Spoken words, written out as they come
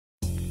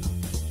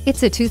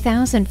It's a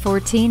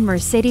 2014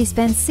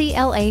 Mercedes-Benz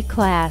CLA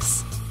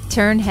Class.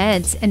 Turn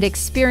heads and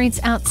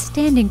experience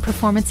outstanding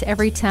performance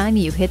every time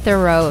you hit the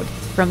road.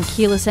 From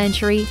keyless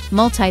entry,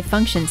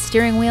 multi-function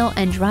steering wheel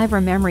and driver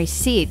memory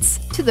seats,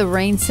 to the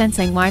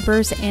rain-sensing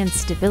wipers and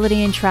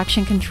stability and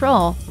traction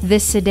control,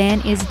 this sedan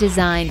is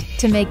designed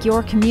to make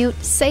your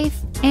commute safe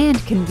and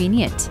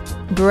convenient.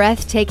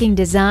 Breathtaking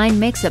design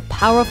makes a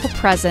powerful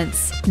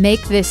presence.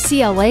 Make this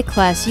CLA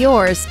Class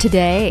yours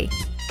today.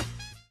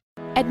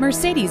 At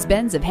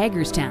Mercedes-Benz of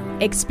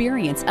Hagerstown,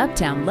 experience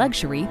uptown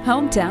luxury,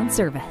 hometown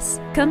service.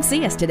 Come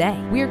see us today.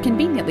 We are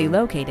conveniently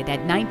located at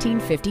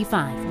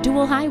 1955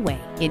 Dual Highway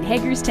in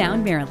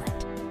Hagerstown, Maryland.